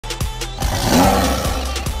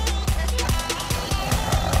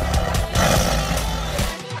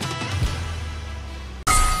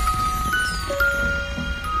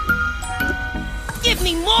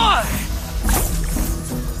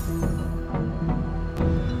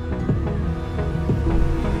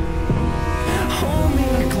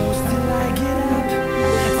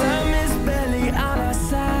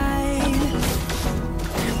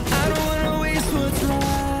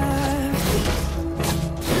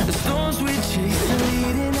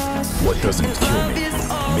What doesn't kill me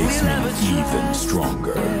makes me even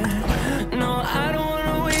stronger. No, I don't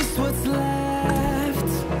wanna waste what's left.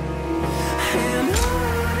 And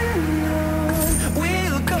on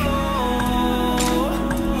we'll go,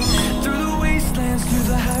 through the wastelands, through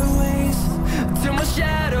the highways, till my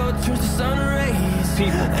shadow turns to sun rays.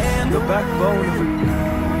 People, and the backbone of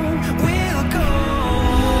we'll go,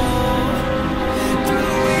 through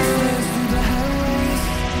the wastelands, through the highways,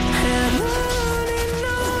 and on we'll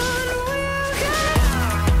go.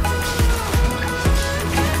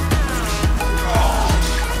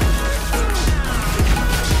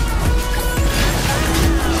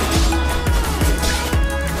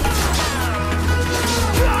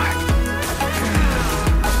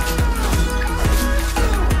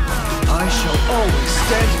 I shall always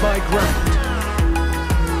stand my ground.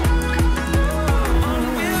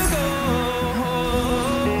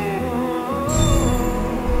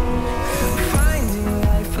 Finding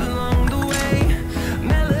life along the way,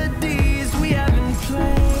 melodies we haven't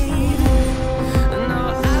played. No,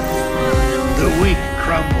 I The weak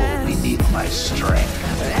crumble beneath my strength.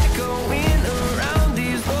 echoing around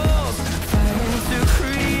these walls, fighting to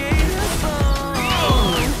create a song.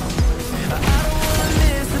 I don't wanna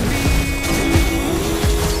miss a beat.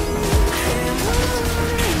 And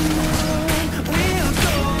on we'll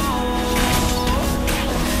go,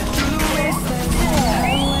 through the wastelands and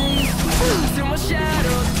highways, till my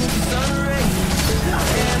shadow turns to sun rays.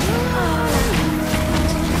 And on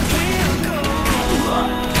we'll go.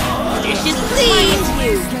 You should leave you.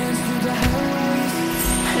 Wastelands through the highways,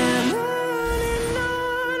 and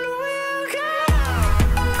on we'll go.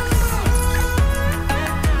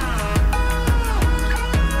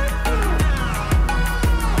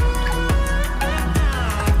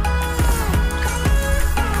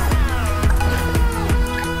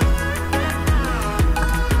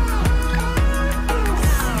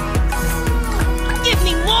 Give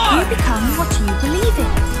me more. You become what you believe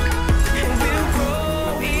in. We'll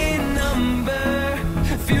grow in number,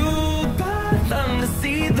 fueled by them to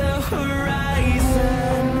see the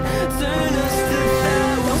horizon. Turn us to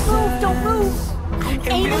thousands. Don't move. I'm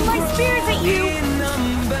aiming my spears at you. In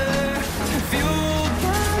number, fueled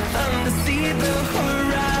by them to see the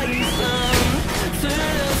horizon.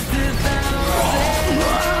 Turn us to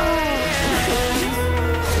thousands.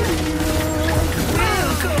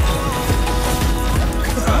 We'll go.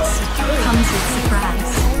 The best comes with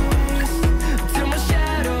surprise. Till my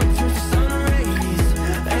shadow turns to sun rays,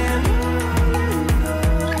 and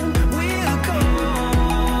on we'll go,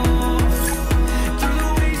 through the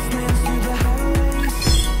wastelands, through the highways,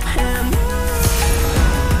 and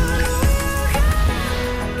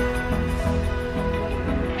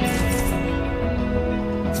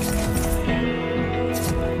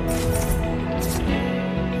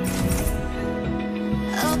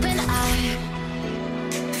Open eye,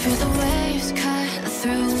 feel the waves cut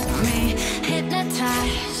through me,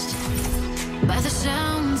 hypnotized by the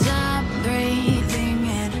sounds I'm breathing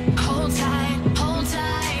in. Hold tight,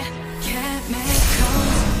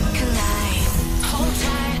 chemicals collide. Hold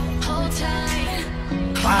tight,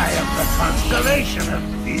 I am the constellation of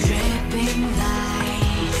fear. dripping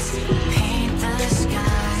lights paint the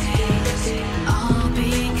skies, all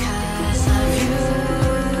because of you.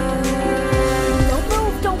 Don't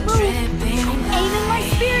move. Dripping I'm aiming my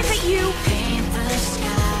spears at you. paint the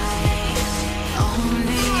skies,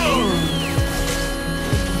 only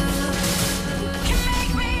you can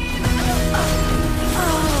make me.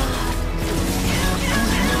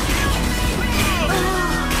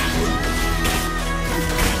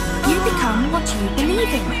 You become what you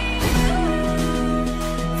believe in.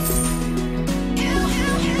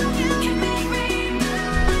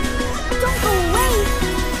 Don't go away.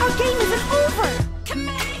 Our game isn't over.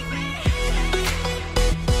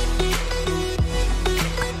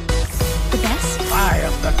 The best I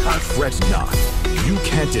am the Fret not. You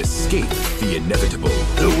can't escape the inevitable.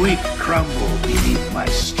 The weak crumble beneath my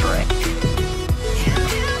strength.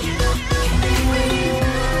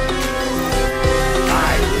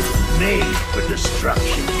 I was made for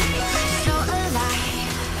destruction. So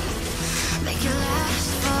alive, make it last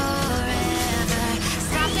forever.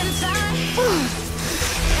 Stop in time.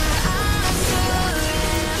 Yeah, I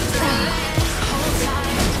surrender. Hold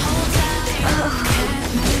tight.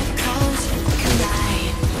 Chemicals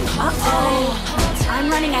collide. Uh-oh. I'm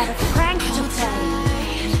running out of pranks to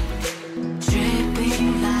play.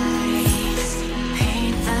 Dripping light.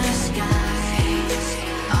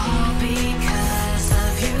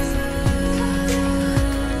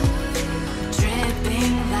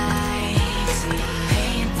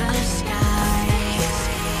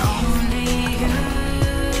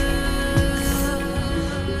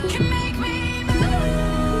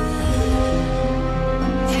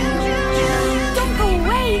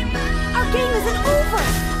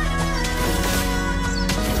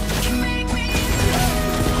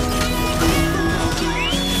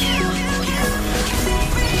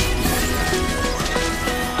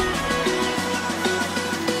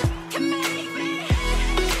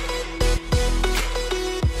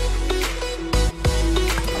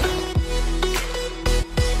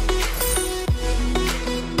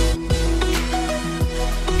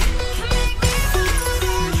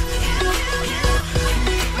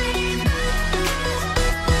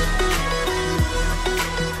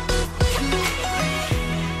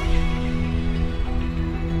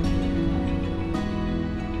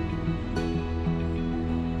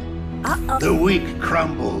 The weak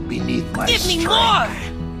crumble beneath my Give me strength. more!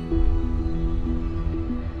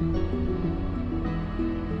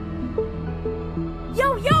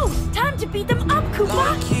 Yo, yo! Time to beat them up, Koopa!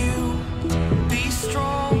 Like you, be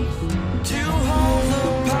strong to hold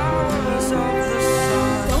the powers of the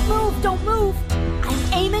sun. Don't move, don't move!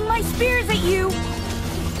 I'm aiming my spears at you!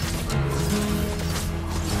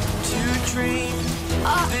 To dream,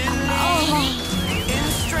 believe in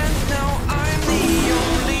strength. Now I'm the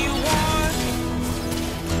only one,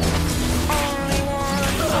 only one.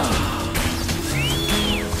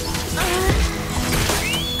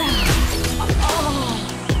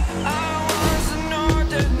 I was an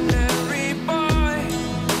ordinary boy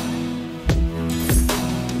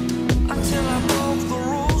until I broke the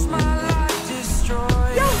rules. My life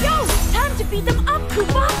destroyed. Yo, yo! Time to beat them up,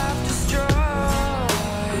 Koopa! Life destroyed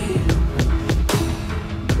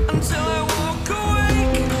until I walk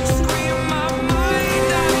awake. Scream my mind.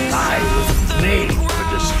 I was made for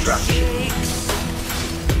destruction.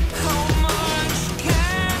 How much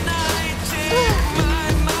can I take? My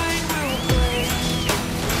mind will break.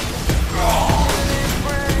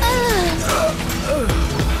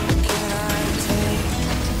 Can I take?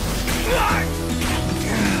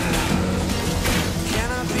 Can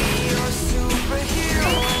I be your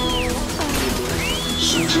superhero?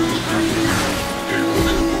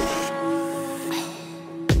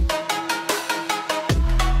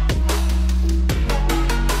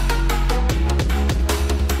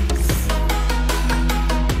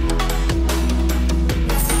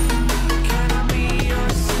 Can I be your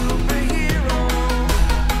superhero?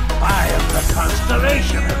 I am the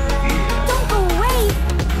constellation of fear. Don't go away!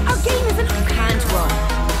 Our game isn't... You can't run.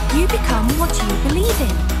 You become what you believe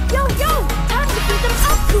in. Yo, yo! Time to beat them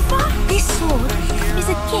up, Koopa! This sword is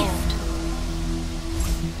a gift.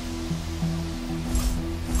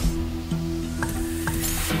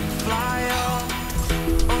 Fly up.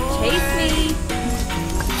 Chase me!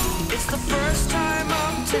 It's the first time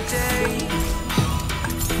of today.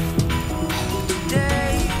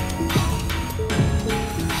 Today.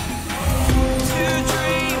 To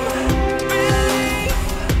dream, believe.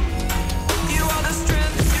 You are the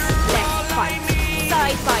strength, you're all Let's I fight. need.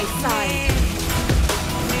 Side by side.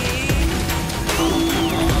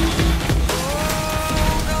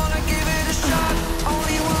 Gonna give it a shot.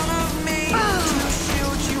 Only one of me to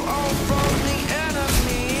shield you all from the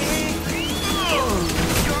enemy.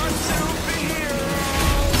 You're a superhero.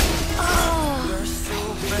 You're a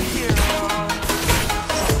superhero.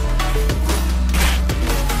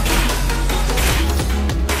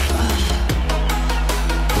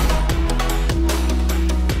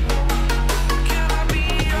 Can I be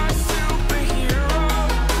your superhero?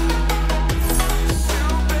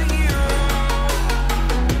 Superhero.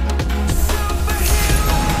 Superhero.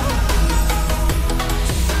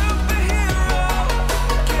 Superhero.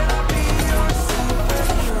 Can I be your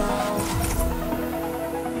superhero?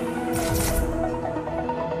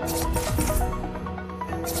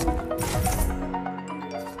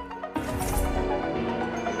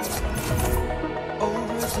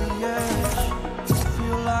 Over the edge,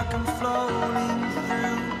 feel like I'm floating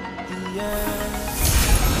through the air.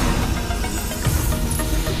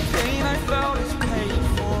 The pain I felt is paid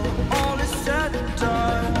for, all is said and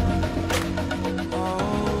done.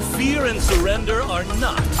 Oh, Fear and surrender are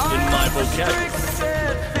not in my vocabulary.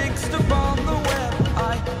 restricted, fixed upon the web.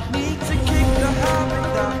 I need to kick the habit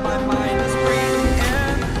that my mind is breathing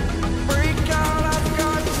in. Break out, I've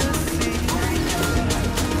got to see.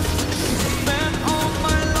 Spent all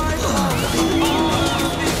my life on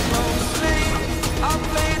me closely. I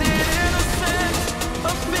played it innocent,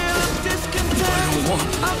 a feel of discontent.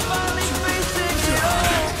 I'm finally facing it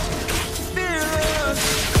all, fearless.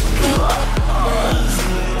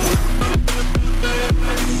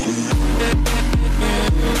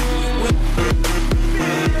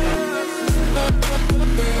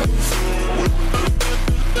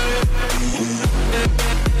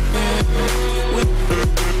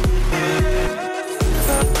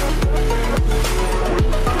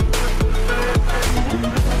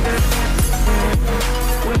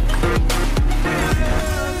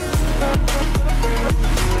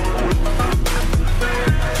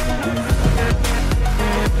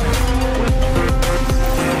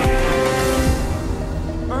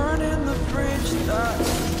 Burning the bridge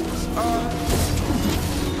that's us.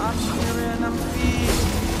 I'm hearing, I'm feeling.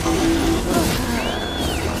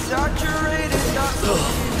 Exaggerated, that's the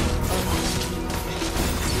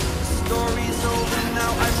story's over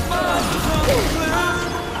now. I must conclude.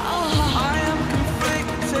 I am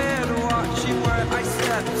conflicted, watching where I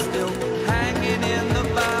step still, hanging in the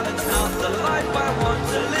balance. Not the life I want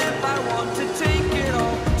to live. I want to take it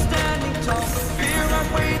all. Standing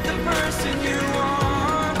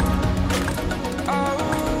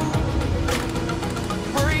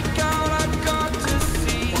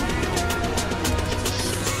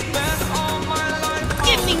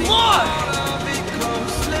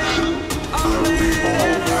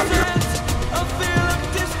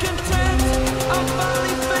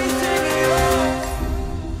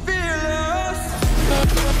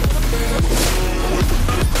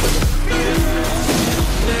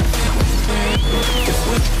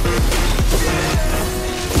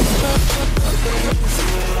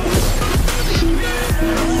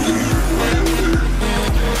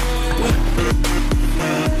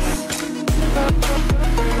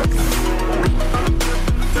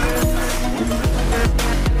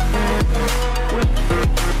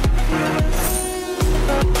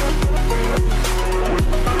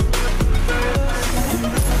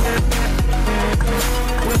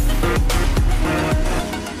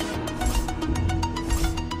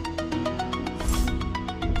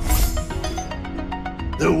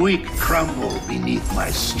crumble beneath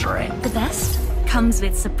my strength. The best comes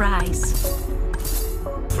with surprise.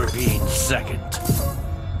 For being second.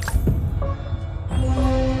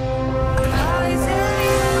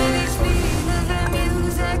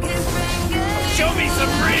 Show me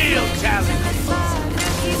some real talent.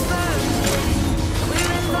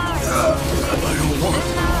 I don't want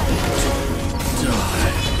to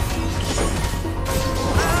die.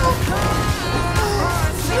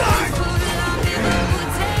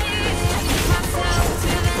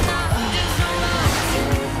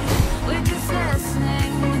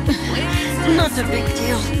 Not a big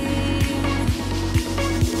deal.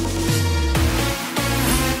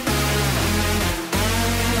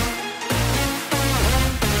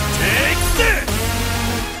 Take this!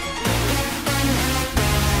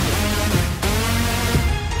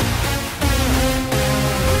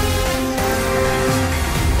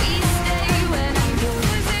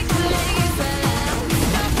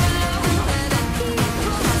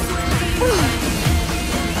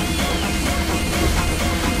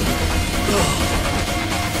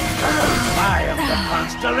 I am the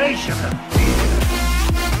constellation of fear.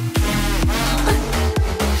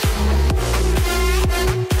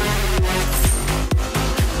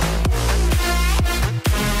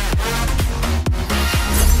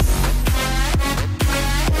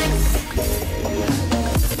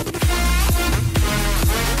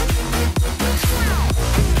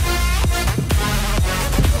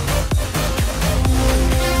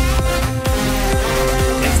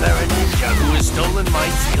 Is there a ninja who has stolen my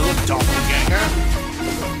skill of doppelganger?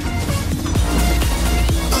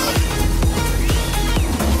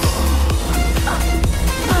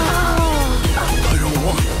 I don't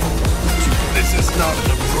want to. This is not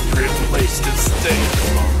an appropriate place to stay any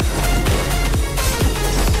longer.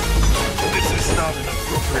 This is not an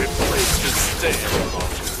appropriate place to stay any longer.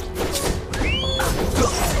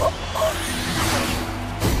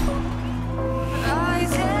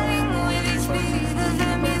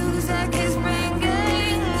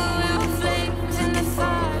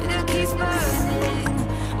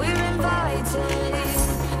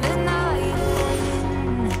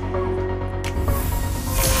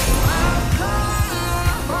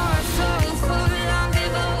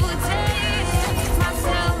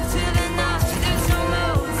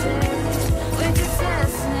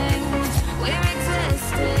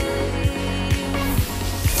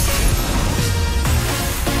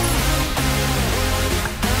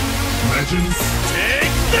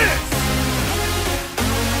 Take this!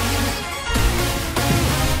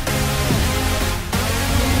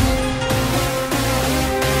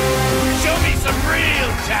 Show me some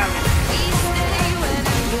real talent!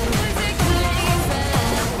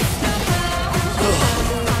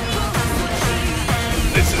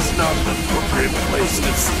 This is not an appropriate place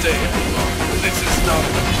to stay any longer. This is not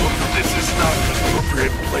an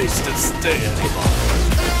appropriate place to stay any longer.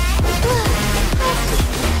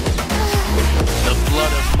 The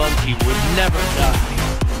blood of monkey would never die.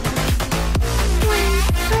 When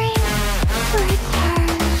spring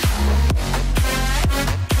returns.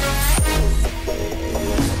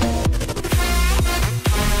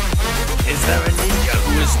 Is there a ninja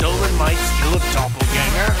who has stolen my skill of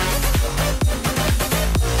doppelganger?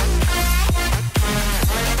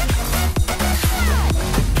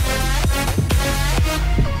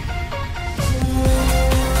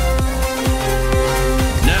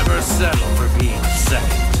 Never settle for being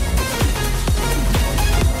second.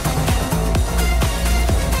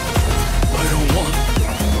 I don't want to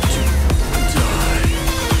die.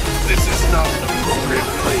 This is not an appropriate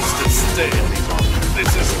place to stay any longer.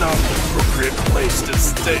 This is not an appropriate place to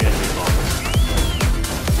stay any longer.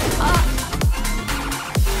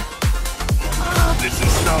 This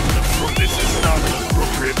is not an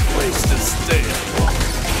appropriate place to stay any longer.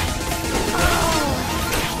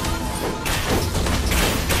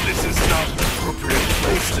 This is not an appropriate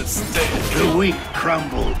place to stay. The weak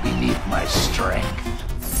crumble beneath my strength.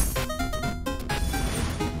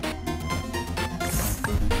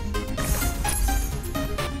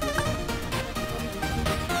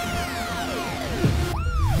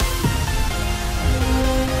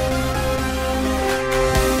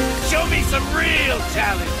 Show me some real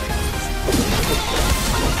talent.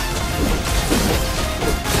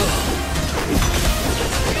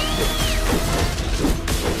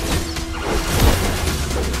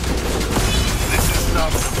 This is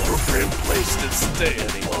not an appropriate place to stay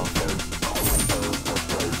any longer.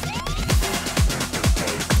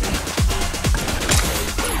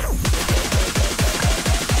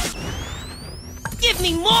 Give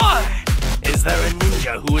me more! Is there a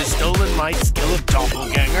ninja who has stolen my skill of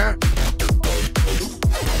doppelganger?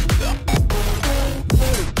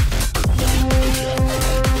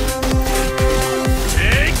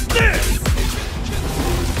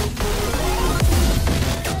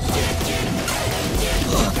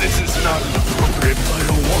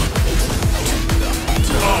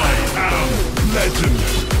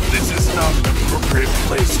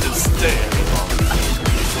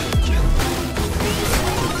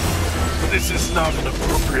 not an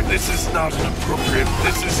appropriate. This is not an appropriate.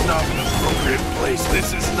 This is not an appropriate place.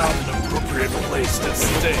 This is not an appropriate place to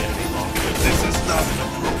stay any longer. This is not an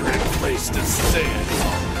appropriate place to stay any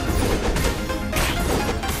longer.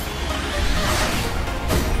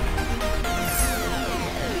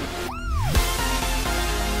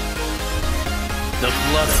 The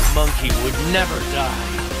blooded monkey would never die.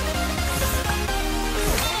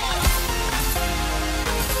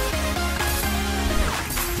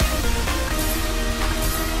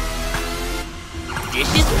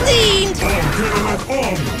 Dish is cleaned!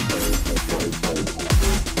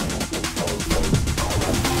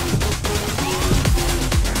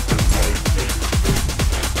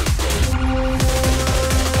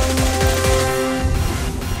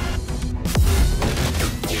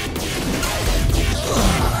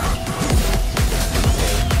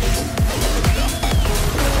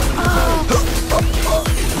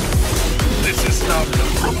 This is not an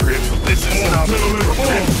appropriate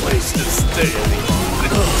place to stay any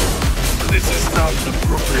longer. This is not an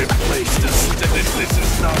appropriate place to stay. This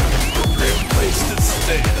is not an appropriate place to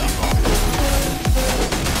stay any longer.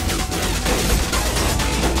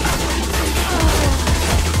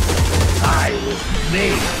 I was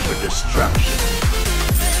made for destruction.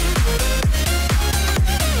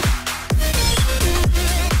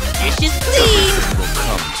 Dish is clean! Everything will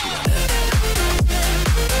come to an end.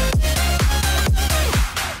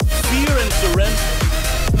 Fear and surrender.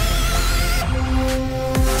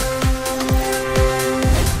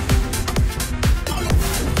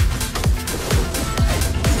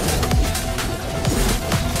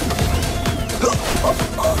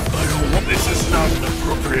 This is not an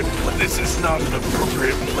appropriate place. This is not an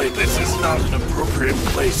appropriate place. This is not an appropriate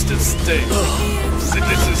place to stay.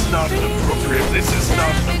 This is not an appropriate. This is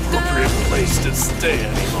not an appropriate place to stay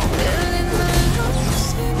any longer.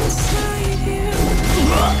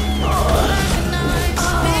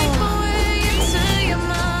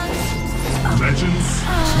 Legends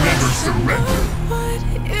never surrender. What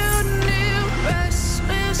you knew,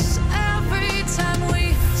 restless every time we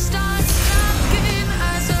start talking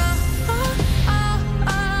as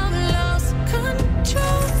lost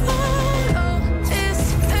control. Oh, it's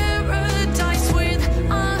paradise with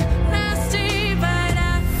a nasty bite.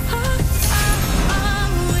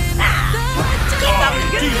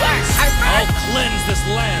 I'll cleanse this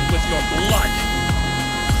land with your blood.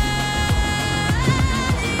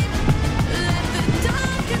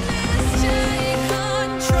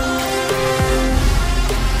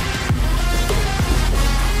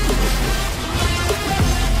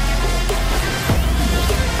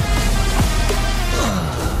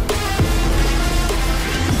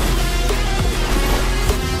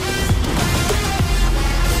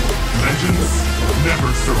 Legends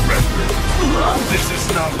never surrender. This is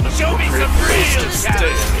not an appropriate place to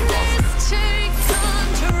stay any longer.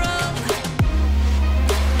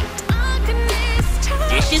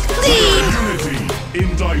 Dish is clean! Unity in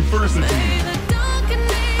diversity.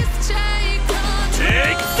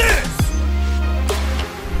 Take this!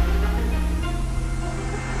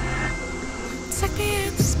 Take me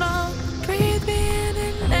in small, breathe me in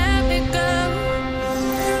and let me go.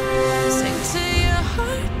 Sing to your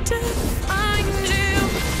heart to find you.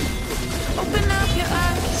 Open up your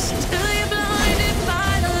eyes till you're blinded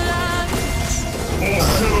by the lights.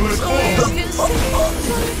 So you can see what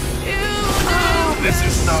you do. This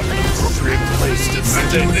is not an appropriate place to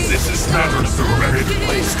stay. This is not an appropriate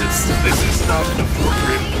place to stay. This is not an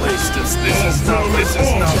appropriate place to stay. This is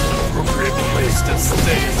not an appropriate place to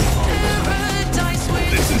stay.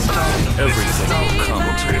 This is not an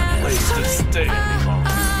appropriate place to stay any longer.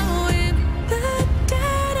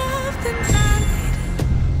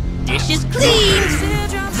 Dish is clean!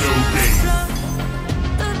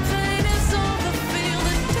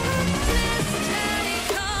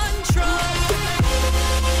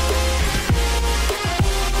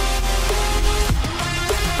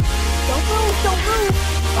 Don't move!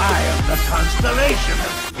 I am the constellation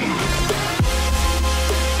of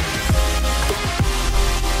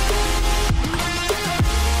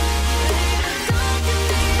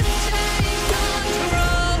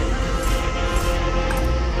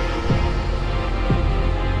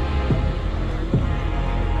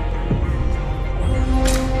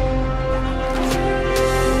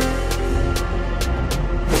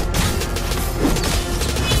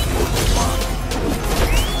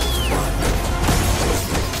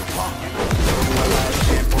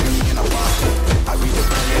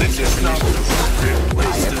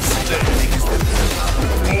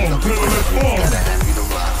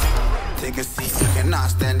Take a seat, you cannot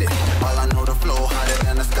stand it. All I know, the flow harder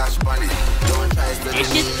than a Scotch bonnet. Don't try to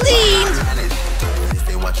Dish is clean!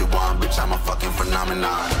 They what you want, bitch, I'm a fucking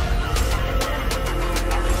phenomenon.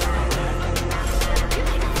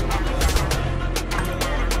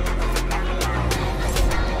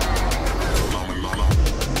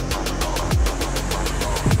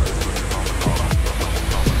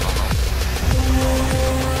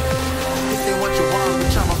 This ain't what you want,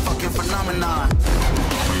 bitch, I'm a fucking phenomenon.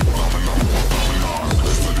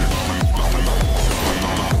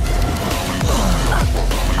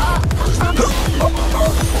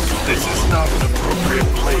 This is not an appropriate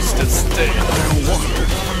place to stay.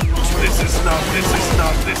 This is not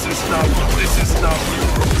an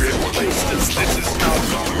appropriate place to This is not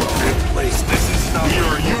an appropriate place. This is not We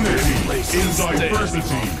are an appropriate unity place in to stay.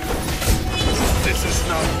 diversity. This is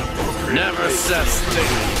not an appropriate Never place set to stay.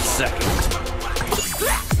 second.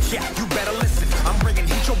 Yeah, you better listen. I'm bringing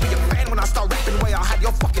heat, you'll be a fan when I start rapping. Way I'll have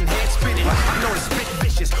your fucking head spinning. I'm known as spit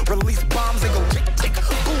vicious, release bombs and go tick tick.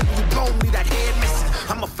 Boom, you blow me that head missing.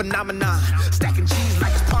 I'm a phenomenon, stacking cheese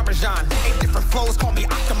like it's Parmesan. 8 different flows, call me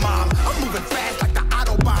Octomom. I'm moving fast like the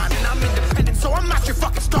Autobahn, and I'm independent, so I'm not your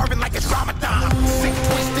fucking starving like it's Ramadan. Sick,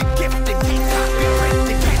 twisted, gifted, can't copy,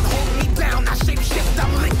 printed, can't hold me down. I shape shift,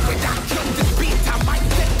 I'm liquid. I kill this beat, I might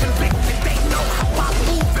get convicted. They know how I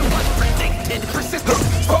move and what's predicted. Persistent,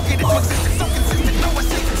 spoken into existence, so consistent, no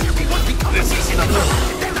assistance. Everyone's becoming This is not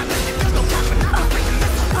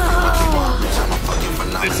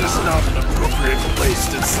This is not an appropriate place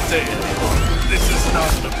to stay. This is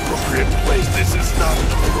not an appropriate place. This is not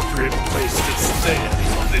an appropriate place to stay.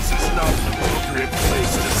 This is not an appropriate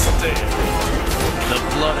place to stay. The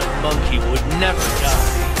blood of monkey would never die.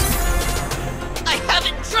 I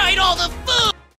haven't tried all the food!